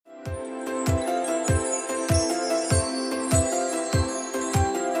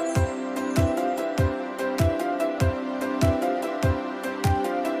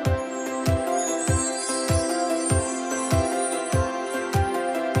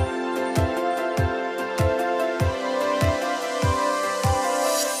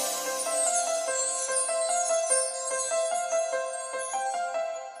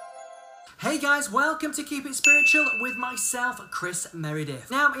guys, welcome to Keep It Spiritual with myself, Chris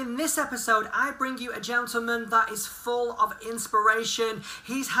Meredith. Now, in this episode, I bring you a gentleman that is full of inspiration.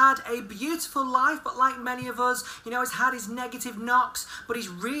 He's had a beautiful life, but like many of us, he's had his negative knocks, but he's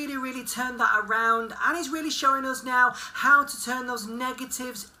really turned that around, and he's really showing us now how to turn those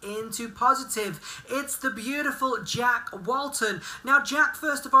negatives into positive. It's the beautiful Jack Walton. Now, Jack,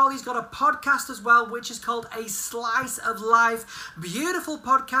 first of all, he's got a podcast as well, which is called A Slice of Life. Beautiful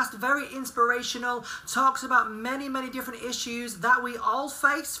podcast, very inspirational, talks about many different issues that we all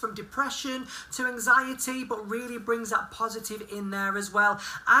face, from depression to anxiety, but really brings that positive in there as well.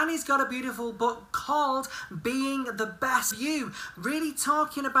 And he's got a beautiful book called Being the Best You, really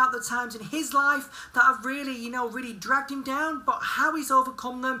talking about the times in his life that have really, really dragged him down, but how he's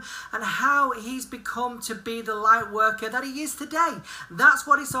overcome them and how he's become to be the light worker that he is today. That's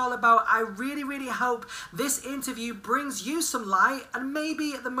what it's all about. I really hope this interview brings you some light, and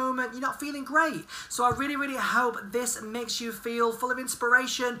maybe at the moment you're not feeling great. So I really hope this makes you feel full of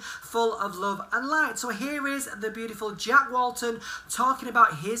inspiration, full of love and light. So here is the beautiful Jack Walton talking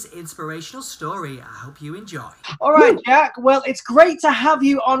about his inspirational story. I hope you enjoy. All right, Jack. Well, it's great to have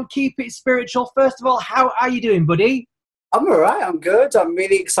you on Keep It Spiritual. First of all, how are you doing, buddy? I'm all right. I'm good. I'm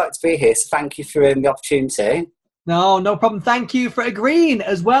really excited to be here. So thank you for the opportunity. No problem. Thank you for agreeing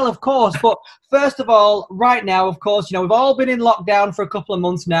as well, of course. But first of all, right now, of course, we've all been in lockdown for a couple of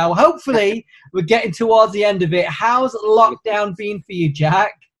months now. Hopefully, we're getting towards the end of it. How's lockdown been for you,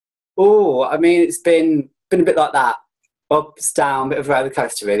 Jack? Oh, I mean, it's been a bit like that. Ups, down, bit of a roller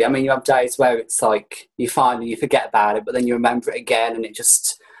coaster, really. I mean, you have days where it's like you forget about it, but then you remember it again, and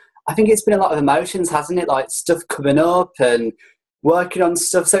I think it's been a lot of emotions, hasn't it? Like stuff coming up and working on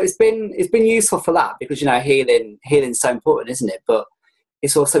stuff. So it's been useful for that, because healing's so important, isn't it? But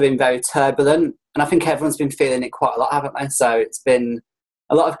it's also been very turbulent, and I think everyone's been feeling it quite a lot, haven't they? So it's been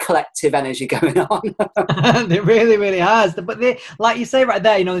a lot of collective energy going on. It really has. But like you say right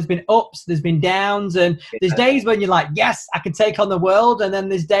there, there's been ups, there's been downs, and there's days when you're like, yes, I can take on the world, and then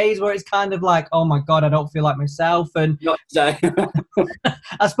there's days where it's kind of like, oh my God, I don't feel like myself. And not today.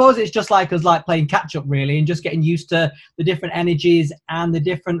 I suppose it's just like us, like playing catch up, really, and just getting used to the different energies and the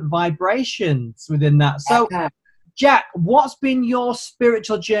different vibrations within that. So, Jack, what's been your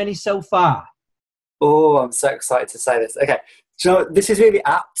spiritual journey so far? Oh, I'm so excited to say this. Okay. Do you know, this is really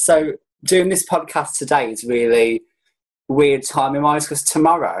apt. So doing this podcast today is really weird timing-wise, because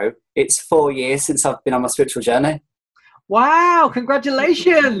tomorrow it's 4 years since I've been on my spiritual journey. Wow,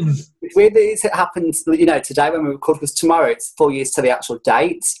 congratulations. It's weird that it happens, today when we record, because tomorrow it's 4 years to the actual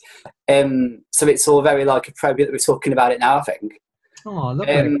date. So it's all very appropriate that we're talking about it now, I think. Oh,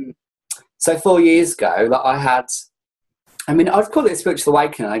 lovely. So 4 years ago, I'd call it a spiritual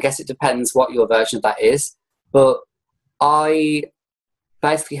awakening. I guess it depends what your version of that is. But I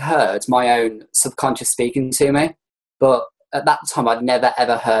basically heard my own subconscious speaking to me, but at that time I'd never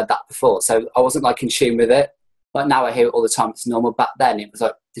ever heard that before, so I wasn't in tune with it. Like now I hear it all the time, it's normal. Back then it was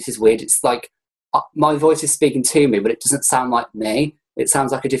like, this is weird. It's like my voice is speaking to me, but it doesn't sound like me. It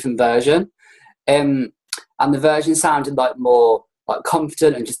sounds like a different version, and the version sounded more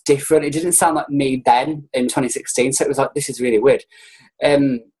confident and just different. It didn't sound like me then in 2016, so it was like, this is really weird.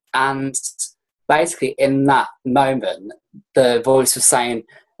 And basically, in that moment, the voice was saying,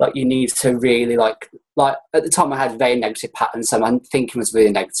 you need to really, at the time I had very negative patterns, so my thinking was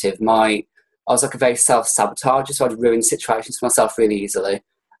really negative. I was a very self-sabotager, so I'd ruin situations for myself really easily,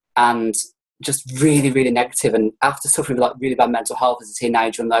 and just really negative. And after suffering with really bad mental health as a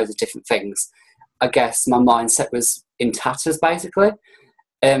teenager and loads of different things, I guess my mindset was in tatters, basically.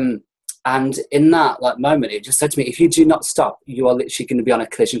 And in that moment, it just said to me, if you do not stop, you are literally going to be on a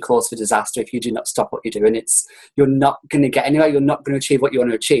collision course for disaster. If you do not stop what you're doing, you're not going to get anywhere. You're not going to achieve what you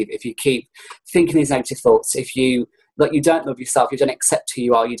want to achieve. If you keep thinking these negative thoughts, if you don't love yourself, you don't accept who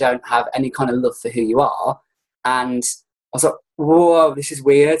you are, you don't have any kind of love for who you are. And I was like, whoa, this is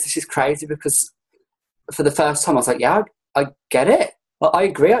weird. This is crazy, because for the first time I was like, yeah, I get it. I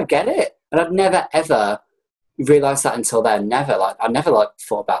agree. I get it. And I'd never, ever realised that until then. Never. I never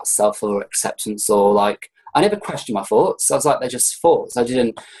thought about self or acceptance, or I never questioned my thoughts. I was like, they're just thoughts. I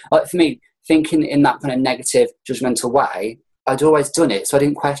didn't, for me, thinking in that kind of negative, judgmental way, I'd always done it, so I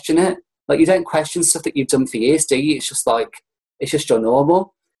didn't question it. You don't question stuff that you've done for years, do you? It's just your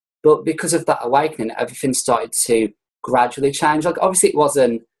normal. But because of that awakening, everything started to gradually change. Obviously it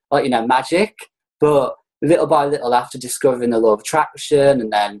wasn't magic, but little by little, after discovering the law of attraction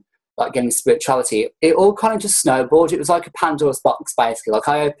and then getting spirituality, it all kind of just snowballed. It was like a Pandora's box, basically.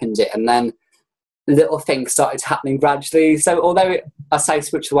 I opened it, and then little things started happening gradually. So although I say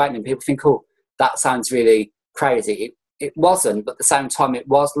spiritual awakening, people think, oh, that sounds really crazy. it wasn't, but at the same time, it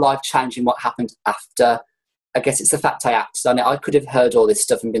was life-changing what happened after. I guess it's the fact I acted on it. I could have heard all this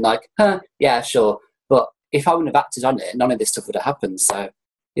stuff and been like, yeah, sure. But if I wouldn't have acted on it, none of this stuff would have happened. So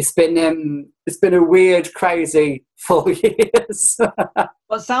it's been a weird, crazy 4 years.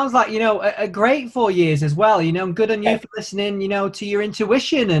 Well, it sounds like, a great 4 years as well, and good on you for listening, to your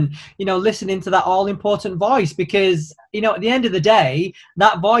intuition and, listening to that all-important voice, because, at the end of the day,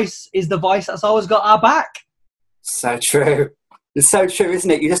 that voice is the voice that's always got our back. So true. It's so true, isn't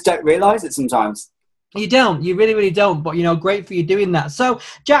it? You just don't realise it sometimes. You don't. You really, really don't. But, great for you doing that. So,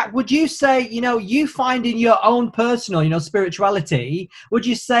 Jack, would you say, you finding your own personal, spirituality, would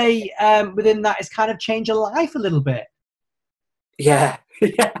you say within that it's kind of changed your life a little bit? Yeah,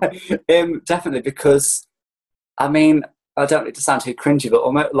 definitely. Because, I mean, I don't need to sound too cringy, but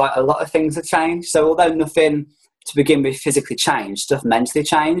almost like a lot of things have changed. So, although nothing to begin with physically changed, stuff mentally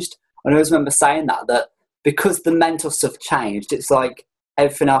changed. And I always remember saying that because the mental stuff changed, it's like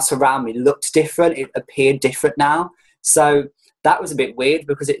everything else around me looked different. It appeared different now. So that was a bit weird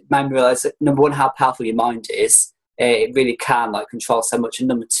because it made me realise that, number one, how powerful your mind is. It really can control so much. And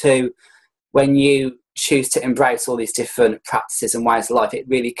number two, when you choose to embrace all these different practices and ways of life, it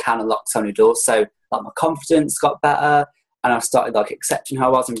really can unlock so many doors. So my confidence got better, and I started accepting who I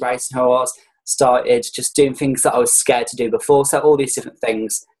was, embracing who I was, started just doing things that I was scared to do before. So all these different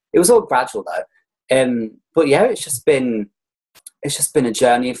things. It was all gradual though. But yeah, it's just been a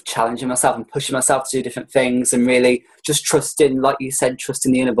journey of challenging myself and pushing myself to do different things, and really just trusting, like you said,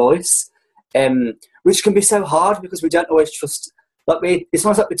 trusting the inner voice, which can be so hard because we don't always trust. It's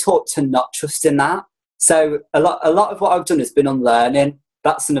almost like we're taught to not trust in that. So a lot of what I've done has been unlearning.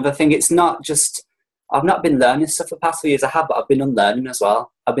 That's another thing. It's not just, I've not been learning stuff for the past few years. I have, but I've been unlearning as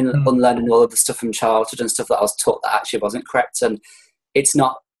well. I've been unlearning all of the stuff from childhood and stuff that I was taught that actually wasn't correct. And it's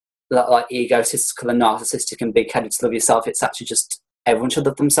not like egotistical and narcissistic and big-headed to love yourself. It's actually just everyone should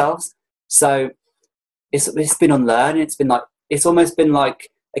love themselves. So it's been unlearning. It's almost been like,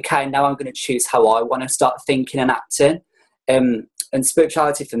 okay, now I'm going to choose how I want to start thinking and acting. And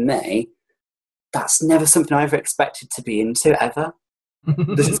spirituality for me, that's never something I ever expected to be into ever.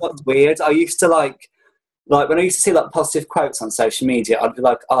 This is what's weird. I used to like when I used to see positive quotes on social media, I'd be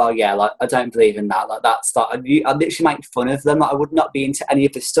like, oh yeah, I don't believe in that. I'd literally make fun of them. I would not be into any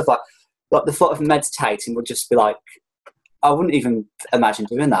of this stuff. Like the thought of meditating would just be I wouldn't even imagine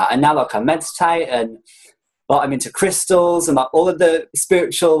doing that. And now I meditate, and I'm into crystals and all of the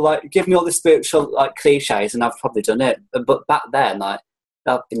spiritual, give me all the spiritual cliches, and I've probably done it. But back then,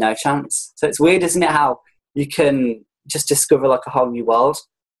 there'd be no chance. So it's weird, isn't it, how you can just discover a whole new world.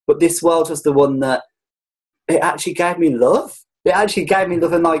 But this world was the one that it actually gave me love. It actually gave me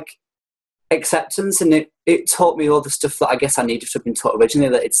love and acceptance, and it taught me all the stuff that I guess I needed to have been taught originally,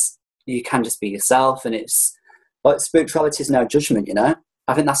 that you can just be yourself, and it's spirituality is no judgment,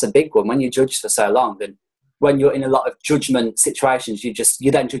 I think that's a big one. When you judge for so long, and when you're in a lot of judgment situations,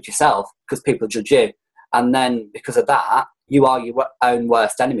 you then judge yourself because people judge you, and then because of that, you are your own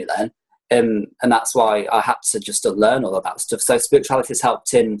worst enemy then. And that's why I had to just unlearn all of that stuff. So spirituality has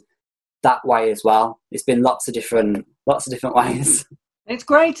helped in that way as well. It's been lots of different ways. It's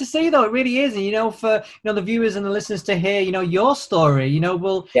great to see, though. It really is. And, for the viewers and the listeners to hear, your story,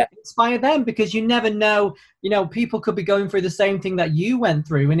 will inspire them, because you never know, people could be going through the same thing that you went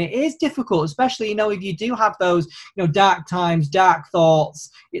through. And it is difficult, especially, if you do have those, dark times, dark thoughts.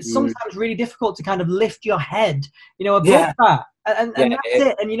 It's sometimes really difficult to kind of lift your head, above that. And that's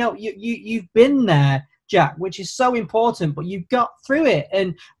it. And, you've been there, Jack, which is so important, but you got through it.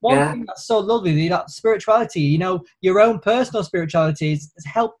 And one thing that's so lovely, that spirituality, your own personal spirituality has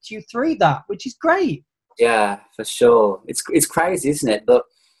helped you through that, which is great. Yeah, for sure. It's crazy, isn't it? But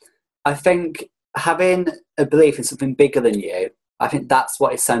I think having a belief in something bigger than you, I think that's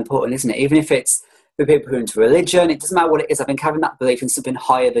what is so important, isn't it? Even if it's for people who are into religion, it doesn't matter what it is. I think having that belief in something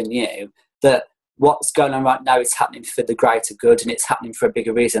higher than you, that what's going on right now is happening for the greater good, and it's happening for a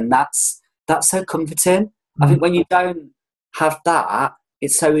bigger reason. That's so comforting. I think when you don't have that,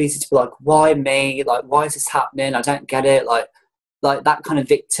 it's so easy to be like, why me? Why is this happening? I don't get it. Like that kind of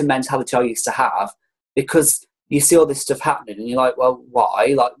victim mentality I used to have, because you see all this stuff happening and you're like, well,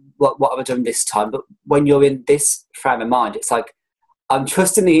 why? What have I done this time? But when you're in this frame of mind, it's like, I'm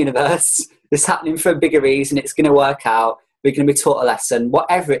trusting the universe. It's happening for a bigger reason. It's going to work out. We're going to be taught a lesson.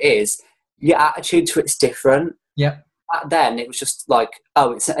 Whatever it is, your attitude to it's different. Yeah. Back then, it was just like,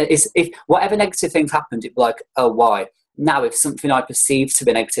 oh, it's if whatever negative things happened, it'd be like, oh, why? Now, if something I perceive to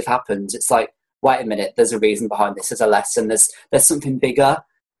be negative happens, it's like, wait a minute, there's a reason behind this. There's a lesson. There's something bigger.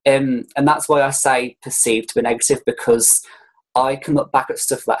 And that's why I say perceived to be negative, because I can look back at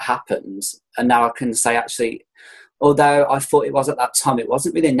stuff that happened, and now I can say, actually, although I thought it was at that time, it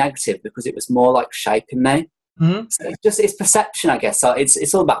wasn't really negative because it was more like shaping me. Mm-hmm. So it's perception, I guess. So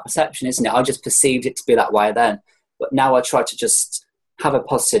it's all about perception, isn't it? I just perceived it to be that way then, but now I try to just have a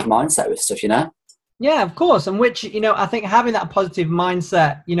positive mindset with stuff, you know. Yeah, of course. And which, I think having that positive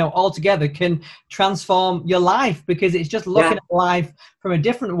mindset, altogether can transform your life, because it's just looking at life from a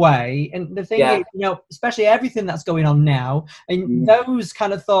different way. And the thing is, especially everything that's going on now, and those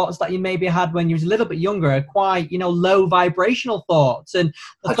kind of thoughts that you maybe had when you was a little bit younger are quite, low vibrational thoughts. And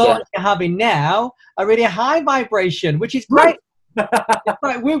the thoughts you're having now are really high vibration, which is great.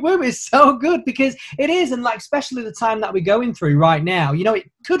 Right, woo is so good, because it is, and like especially the time that we're going through right now, it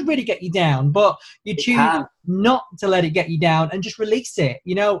could really get you down, but you choose not to let it get you down and just release it.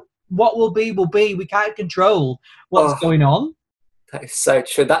 What will be will be. We can't control what's going on. That is so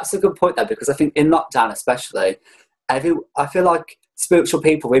true. That's a good point there, because I think in lockdown especially, I feel like spiritual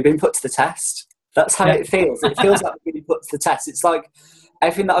people, we've been put to the test. That's how it feels. It feels like we've been put to the test. It's like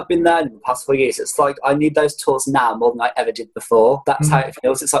everything that I've been learning the past 4 years, it's like I need those tools now more than I ever did before. That's how it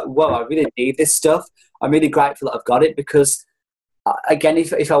feels. It's like, whoa, I really need this stuff. I'm really grateful that I've got it, because, again,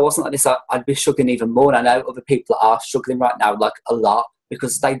 if I wasn't like this, I'd be struggling even more. And I know other people are struggling right now, like a lot,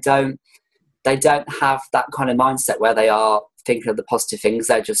 because they don't have that kind of mindset where they are thinking of the positive things.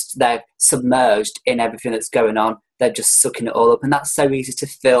 They're submerged in everything that's going on. They're just sucking it all up. And that's so easy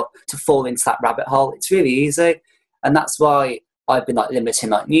to fall into that rabbit hole. It's really easy. And that's why I've been like limiting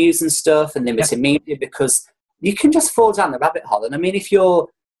like news and stuff and limiting media, because you can just fall down the rabbit hole. And I mean,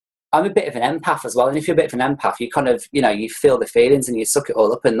 I'm a bit of an empath as well. And if you're a bit of an empath, you kind of, you feel the feelings and you suck it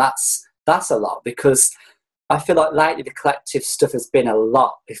all up. And that's a lot, because I feel like lately the collective stuff has been a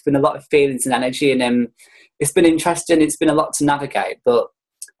lot. It's been a lot of feelings and energy, and it's been interesting. It's been a lot to navigate, but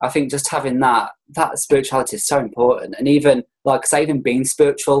I think just having that spirituality is so important. And even like, say, even being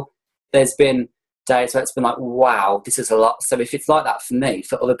spiritual, there's been days where it's been like, wow, this is a lot. So if it's like that for me,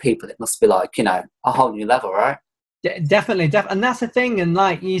 for other people, it must be like, a whole new level, right? Definitely. And that's the thing. And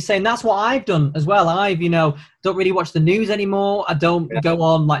like you're saying, that's what I've done as well. I've, don't really watch the news anymore. I don't go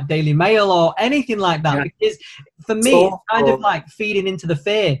on like Daily Mail or anything like that, because for me, it's kind of like feeding into the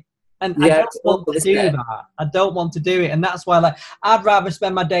fear. And I don't want to do that. I don't want to do it. And that's why, like, I'd rather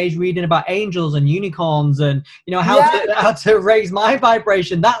spend my days reading about angels and unicorns and, how to raise my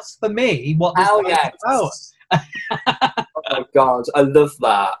vibration. That's, for me, what this is about. Oh, my God. I love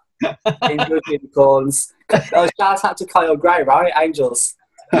that. Angels, unicorns. Shout out to Kyle Gray, right? Angels.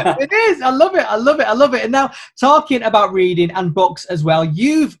 It is. I love it. And now, talking about reading and books as well,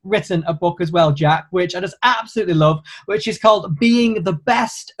 you've written a book as well, Jack, which I just absolutely love, which is called Being the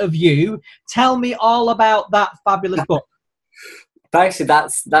Best of You. Tell me all about that fabulous book. Basically,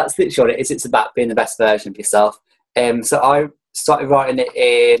 that's literally what it is. It's about being the best version of yourself. So I started writing it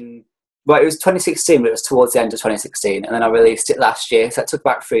it was 2016, but it was towards the end of 2016, and then I released it last year. So it took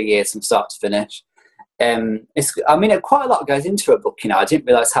about 3 years from start to finish. Quite a lot goes into a book. I didn't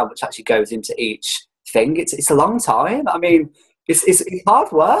realise how much actually goes into each thing. It's a long time. I mean, it's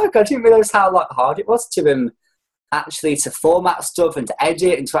hard work. I didn't realise how hard it was to actually to format stuff and to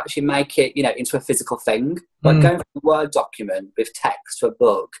edit and to actually make it into a physical thing. Like going from a Word document with text to a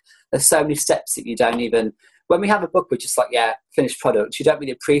book. There's so many steps that you don't even. When we have a book, we're just like, finished product. You don't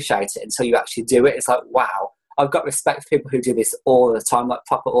really appreciate it until you actually do it. It's like, wow. I've got respect for people who do this all the time, like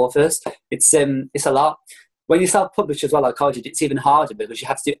proper authors. It's a lot. When you self-publish as well, like I did, it's even harder because you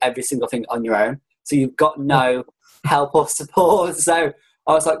have to do every single thing on your own. So you've got no help or support. So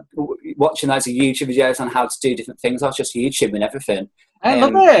I was like watching loads of YouTube videos on how to do different things. I was just YouTubing everything. I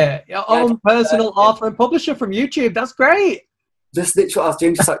love it. Your own personal author and publisher from YouTube. That's great. Just literally what I was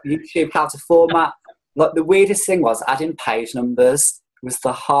doing, just like YouTube, how to format. Like the weirdest thing was adding page numbers was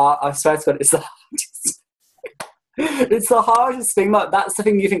I swear to God, it's the hardest. It's the hardest thing. Like that's the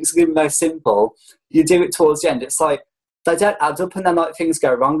thing you think is going to be most simple. You do it towards the end. It's like they don't add up, and then things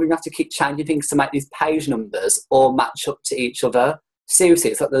go wrong. We have to keep changing things to make these page numbers all match up to each other.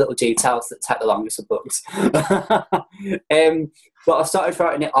 Seriously, it's like the little details that take the longest of books. But I started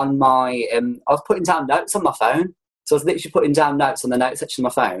writing it on my. I was putting down notes on my phone, so I was literally putting down notes on the notes section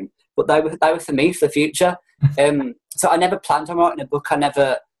of my phone. But they were for me for the future. So I never planned on writing a book. I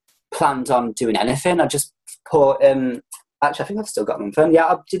never planned on doing anything. I just put actually I think I've still got them on my phone.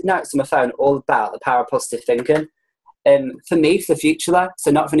 I did notes on my phone all about the power of positive thinking, for me for the future though,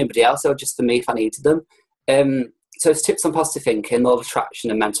 so not for anybody else, or just for me if I needed them. So it's tips on positive thinking, law of attraction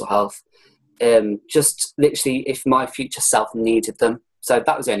and mental health, just literally if my future self needed them. So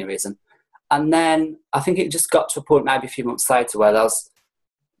that was the only reason. And then I think it just got to a point maybe a few months later where there was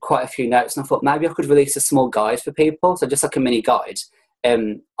quite a few notes, and I thought maybe I could release a small guide for people, so just like a mini guide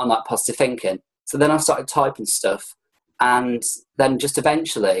on like positive thinking. So then I started typing stuff, and then just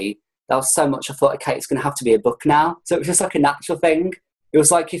eventually there was so much I thought, okay, it's going to have to be a book now. So it was just like a natural thing. It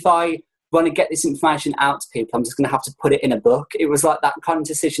was like, if I want to get this information out to people, I'm just going to have to put it in a book. It was like that kind of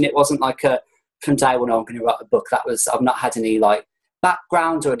decision. It wasn't like from day one, I'm going to write a book. I've not had any like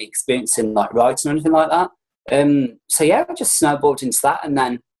background or any experience in like writing or anything like that. So yeah, I just snowballed into that, and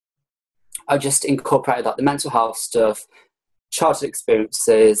then I just incorporated like the mental health stuff, childhood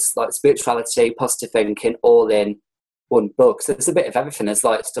experiences, like spirituality, positive thinking, all in one book. So there's a bit of everything. There's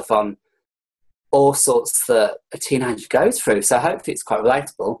like stuff on all sorts that a teenager goes through. So hopefully it's quite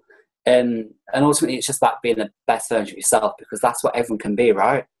relatable. And ultimately it's just about being the best version of yourself, because that's what everyone can be,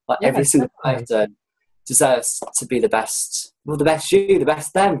 right? Like every single person deserves to be the best, well, the best you, the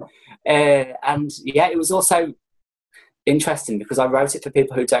best them. And yeah, it was also interesting because I wrote it for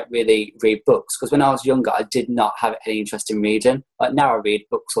people who don't really read books, because when I was younger I did not have any interest in reading. Like now I read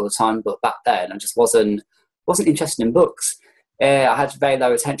books all the time, but back then I just wasn't interested in books. I had very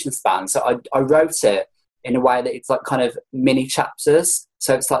low attention span, so I wrote it in a way that it's like kind of mini chapters,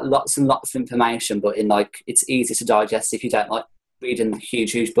 so it's like lots and lots of information, but in like it's easy to digest if you don't like reading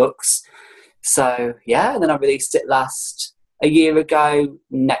huge books. So yeah, and then I released it a year ago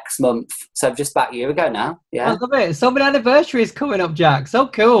next month, so just about a year ago now. Yeah, I love it. So many anniversaries coming up, Jack. So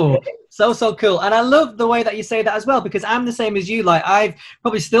cool. So cool. And I love the way that you say that as well, because I'm the same as you. Like, I've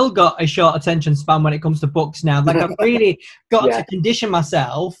probably still got a short attention span when it comes to books now. Like, I've really got to condition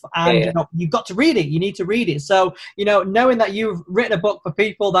myself, and you know, you've got to read it. You need to read it. So, you know, knowing that you've written a book for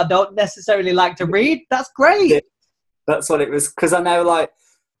people that don't necessarily like to read, that's great. That's what it was. Because I know, like,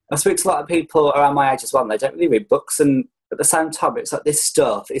 I speak to a lot of people around my age as well, and they don't really read books. And at the same time, it's like this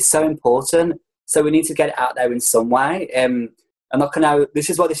stuff is so important. So we need to get it out there in some way. And like, I know this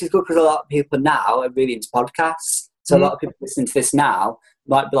is good, because a lot of people now are really into podcasts. So a lot of people listening to this now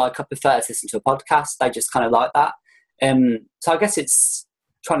might be like, I prefer to listen to a podcast. They just kind of like that. So I guess it's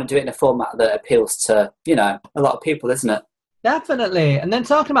trying to do it in a format that appeals to, you know, a lot of people, isn't it? Definitely. And then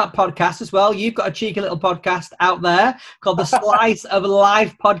talking about podcasts as well, you've got a cheeky little podcast out there called the Slice of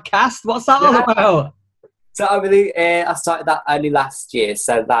Life podcast. What's that all about? So I started that only last year,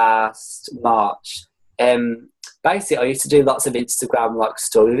 so last March. Basically, I used to do lots of Instagram like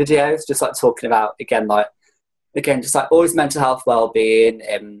story videos, just like talking about just like always mental health,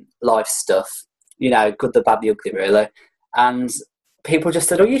 well-being, life stuff. You know, good, the bad, the ugly, really. And people just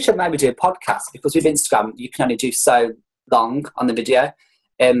said, "Oh, you should maybe do a podcast," because with Instagram you can only do so long on the video.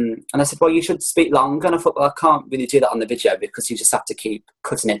 And I said, "Well, you should speak long." And I thought, well, I can't really do that on the video because you just have to keep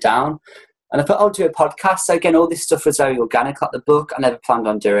cutting it down. And I thought, I'll do a podcast. So again, all this stuff was very organic. Like the book, I never planned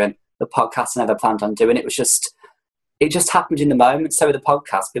on doing. The podcast, I never planned on doing. It just happened in the moment. So with the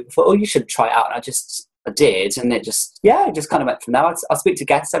podcast, people thought, oh, you should try it out. And I did. And it just kind of went from there. I speak to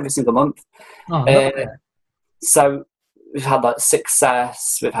guests every single month. So we've had like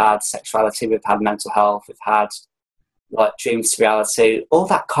success, we've had sexuality, we've had mental health, we've had like dreams to reality, all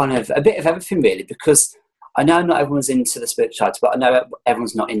that kind of, a bit of everything really, because I know not everyone's into the spirituality, but I know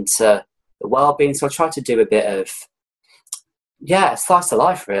everyone's not into the well-being, so I try to do a bit of slice of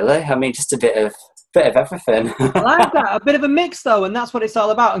life really. I mean, just a bit of everything. I like that, a bit of a mix though, and that's what it's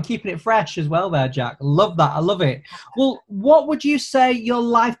all about, and keeping it fresh as well there, Jack. Love that. I love it. Well, what would you say your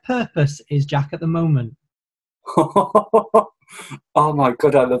life purpose is, Jack, at the moment? Oh my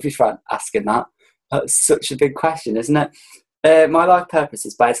god, I love you for asking that. That's such a big question, isn't it? My life purpose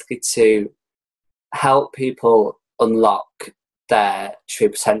is basically to help people unlock their true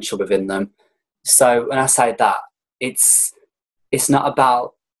potential within them. So when I say that, it's not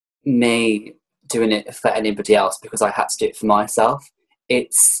about me doing it for anybody else because I had to do it for myself.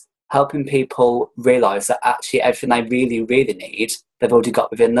 It's helping people realise that actually everything they really, really need, they've already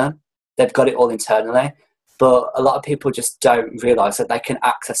got within them. They've got it all internally. But a lot of people just don't realise that they can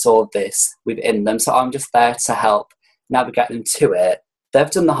access all of this within them. So I'm just there to help navigate them to it.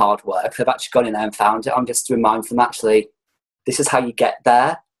 They've done the hard work. They've actually gone in there and found it. I'm just to remind them, actually, this is how you get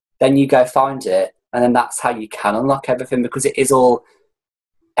there. Then you go find it. And then that's how you can unlock everything, because it is all,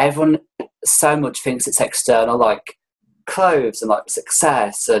 everyone so much thinks it's external, like clothes and like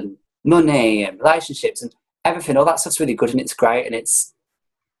success and money and relationships and everything. All that stuff's really good and it's great and it's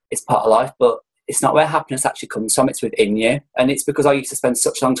part of life, but it's not where happiness actually comes from. It's within you. And it's because I used to spend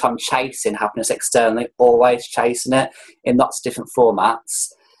such a long time chasing happiness externally, always chasing it in lots of different formats.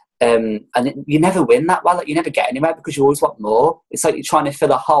 You never win that well. Like, you never get anywhere because you always want more. It's like you're trying to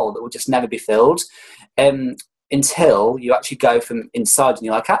fill a hole that will just never be filled until you actually go from inside and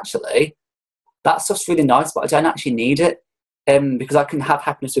you're like, actually, that stuff's really nice, but I don't actually need it because I can have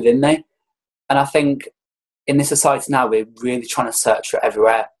happiness within me. And I think in this society now, we're really trying to search for it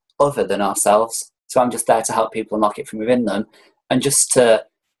everywhere, other than ourselves. So I'm just there to help people unlock it from within them, and just to,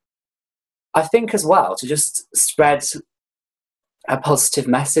 I think as well, to just spread a positive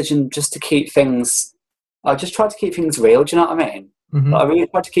message, and just to keep things, I just try to keep things real, do you know what I mean? Mm-hmm. Like, I really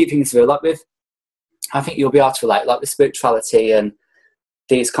try to keep things real, like with, I think you'll be able to relate, like with spirituality and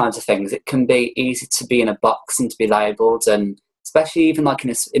these kinds of things, it can be easy to be in a box and to be labelled, and especially even like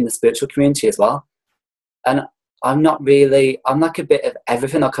in the spiritual community as well. And I'm not really, I'm like a bit of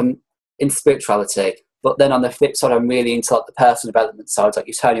everything, like I'm in spirituality, but then on the flip side, I'm really into like the personal development side, like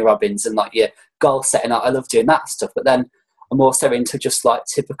your Tony Robbins and like your goal setting. I love doing that stuff, but then I'm also into just like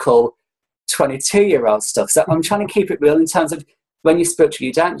typical 22-year-old stuff. So I'm trying to keep it real in terms of when you're spiritual,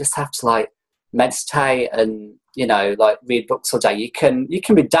 you don't just have to like meditate and, you know, like read books all day. You can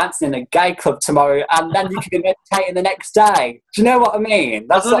be dancing in a gay club tomorrow, and then you can be meditating the next day. Do you know what I mean?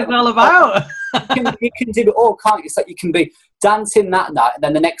 That's what it's all about. You can do it all, can't you? It's like you can be dancing that night, and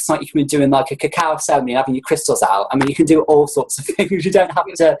then the next night you can be doing like a cacao ceremony, having your crystals out. I mean, you can do all sorts of things. You don't have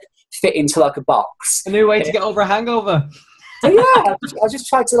to fit into like a box. A new way to get over a hangover. So yeah, I just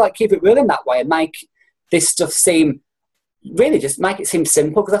try to like keep it real in that way and make this stuff seem, really just make it seem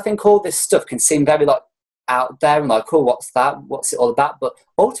simple, because I think all this stuff can seem very like out there and like, oh, what's that? What's it all about? But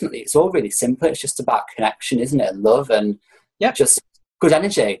ultimately, it's all really simple. It's just about connection, isn't it? And love and just good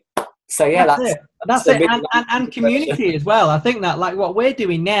energy. So yeah, that's it. And community as well. I think that like what we're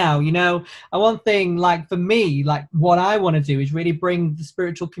doing now, you know, and one thing like for me, like what I want to do is really bring the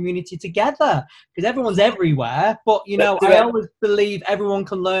spiritual community together, because everyone's everywhere. But you know, I always believe everyone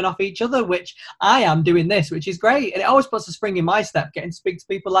can learn off each other, which I am doing this, which is great. And it always puts a spring in my step, getting to speak to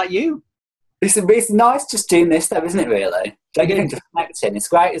people like you. It's nice just doing this though, isn't it, really? Don't you think, just connecting? It's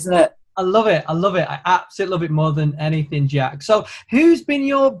great, isn't it? I love it. I absolutely love it more than anything, Jack. So who's been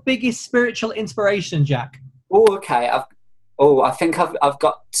your biggest spiritual inspiration, Jack? Oh, okay. I think I've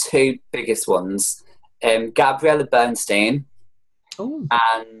got two biggest ones. Gabriella Bernstein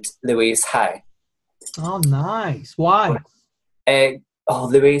and Louise Hay. Oh, nice. Why?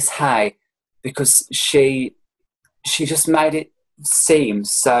 Louise Hay, because she just made it seem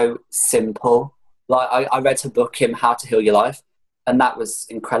so simple. Like I read her book, How to Heal Your Life, and that was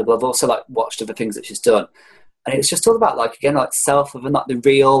incredible. I've also like watched other things that she's done, and it's just all about like, again, like self-love and like the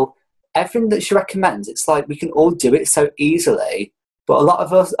real, everything that she recommends. It's like we can all do it so easily, but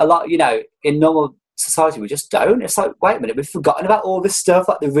a lot, you know, in normal society we just don't. It's like, wait a minute, we've forgotten about all this stuff,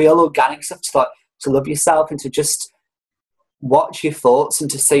 like the real organic stuff, to love yourself and to just watch your thoughts and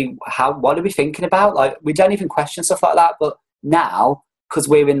to see what are we thinking about. Like, we don't even question stuff like that, but now, because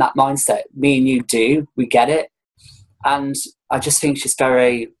we're in that mindset, me and you do, we get it. And I just think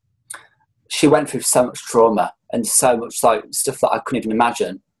she went through so much trauma and so much like stuff that I couldn't even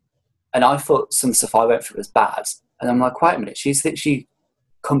imagine. And I thought some stuff I went through was bad. And I'm like, wait a minute, she's literally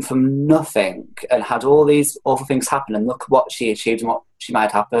come from nothing and had all these awful things happen, and look what she achieved and what she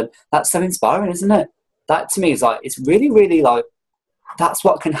made happen. That's so inspiring, isn't it? That to me is like, it's really, really like, that's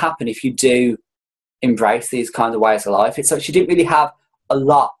what can happen if you do embrace these kind of ways of life. It's like she didn't really have a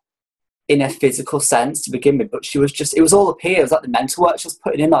lot in a physical sense to begin with, but she was just, it was all up here. It was like the mental work she was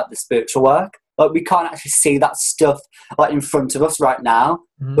putting in, like the spiritual work. Like, we can't actually see that stuff like in front of us right now,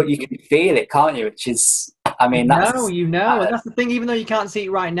 but you can feel it, can't you? Which is, I mean, that's and that's the thing. Even though you can't see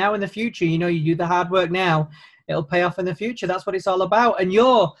it right now, in the future, you know, you do the hard work now, it'll pay off in the future. That's what it's all about, and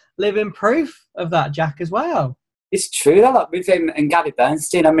you're living proof of that, Jack, as well. It's true though, like with him and Gabby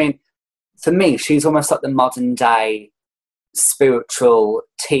Bernstein. I mean, for me, she's almost like the modern day spiritual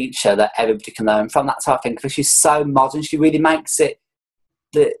teacher that everybody can learn from. That's how I think, because she's so modern. She really makes it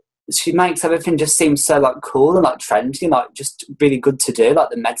that she makes everything just seem so like cool and like trendy and like just really good to do, like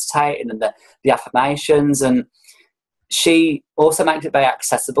the meditating and the affirmations. And she also makes it very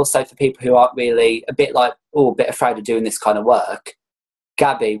accessible. So for people who aren't really a bit afraid of doing this kind of work,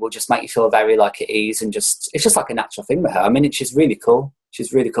 Gabby will just make you feel very like at ease, and just, it's just like a natural thing with her. I mean, she's really cool.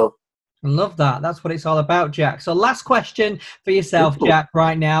 She's really cool. I love that. That's what it's all about, Jack. So last question for yourself, Jack,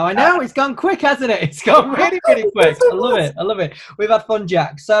 right now. I know it's gone quick, hasn't it? It's gone really, really quick. I love it. We've had fun,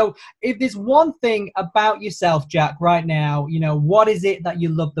 Jack. So if there's one thing about yourself, Jack, right now, you know, what is it that you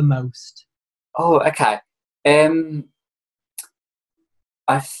love the most? Oh, okay.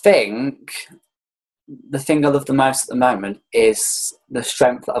 I think the thing I love the most at the moment is the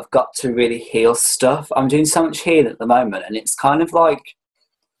strength that I've got to really heal stuff. I'm doing so much healing at the moment, and it's kind of like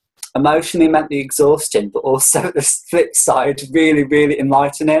emotionally, mentally exhausting, but also at the flip side, really, really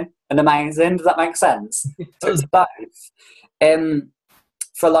enlightening and amazing. Does that make sense? So it's both.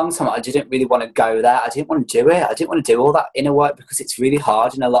 For a long time, I didn't really want to go there. I didn't want to do it. I didn't want to do all that inner work because it's really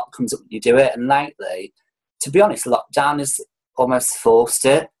hard and a lot comes up when you do it. And lately, to be honest, lockdown has almost forced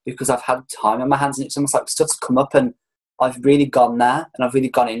it because I've had time on my hands, and it's almost like stuff's come up and I've really gone there and I've really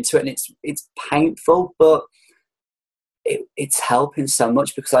gone into it, and it's painful, but it's helping so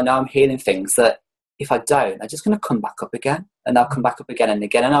much because I know I'm healing things that if I don't, they're just going to come back up again, and they'll come back up again and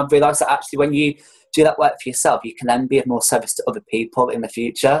again. And I've realised that actually when you do that work for yourself, you can then be of more service to other people in the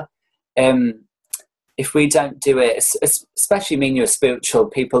future. If we don't do it, especially me and you are spiritual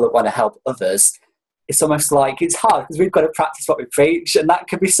people that want to help others, it's almost like it's hard because we've got to practice what we preach, and that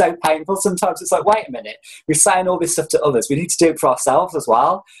can be so painful. Sometimes it's like, wait a minute, we're saying all this stuff to others. We need to do it for ourselves as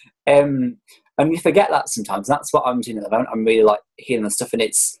well. And you forget that sometimes. That's what I'm doing at the moment. I'm really like healing the stuff, and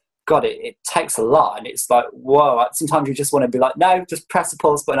it takes a lot. And it's like, whoa, sometimes you just want to be like, no, just press the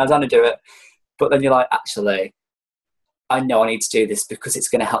pause button. I don't want to do it. But then you're like, actually, I know I need to do this because it's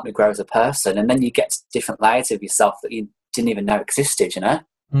going to help me grow as a person. And then you get to different layers of yourself that you didn't even know existed, you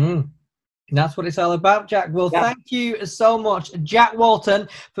know? That's what it's all about, Jack. Well, thank you so much, Jack Walton,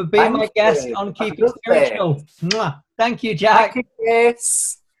 for being my guest on Keep It Spiritual. Mwah. Thank you, Jack. Thank you,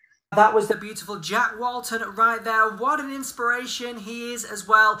 Chris. That was the beautiful Jack Walton right there. What an inspiration he is as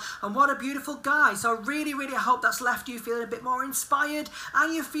well, and what a beautiful guy. So I really, really hope that's left you feeling a bit more inspired,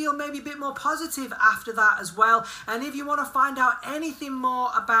 and you feel maybe a bit more positive after that as well. And if you want to find out anything more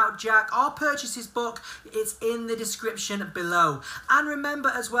about Jack or purchase his book, it's in the description below. And remember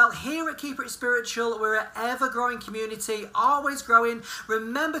as well, here at Keep It Spiritual, we're an ever-growing community, always growing.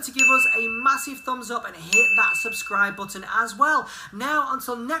 Remember to give us a massive thumbs up and hit that subscribe button as well. Now,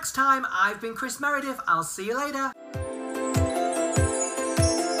 until next time, I've been Chris Meredith. I'll see you later.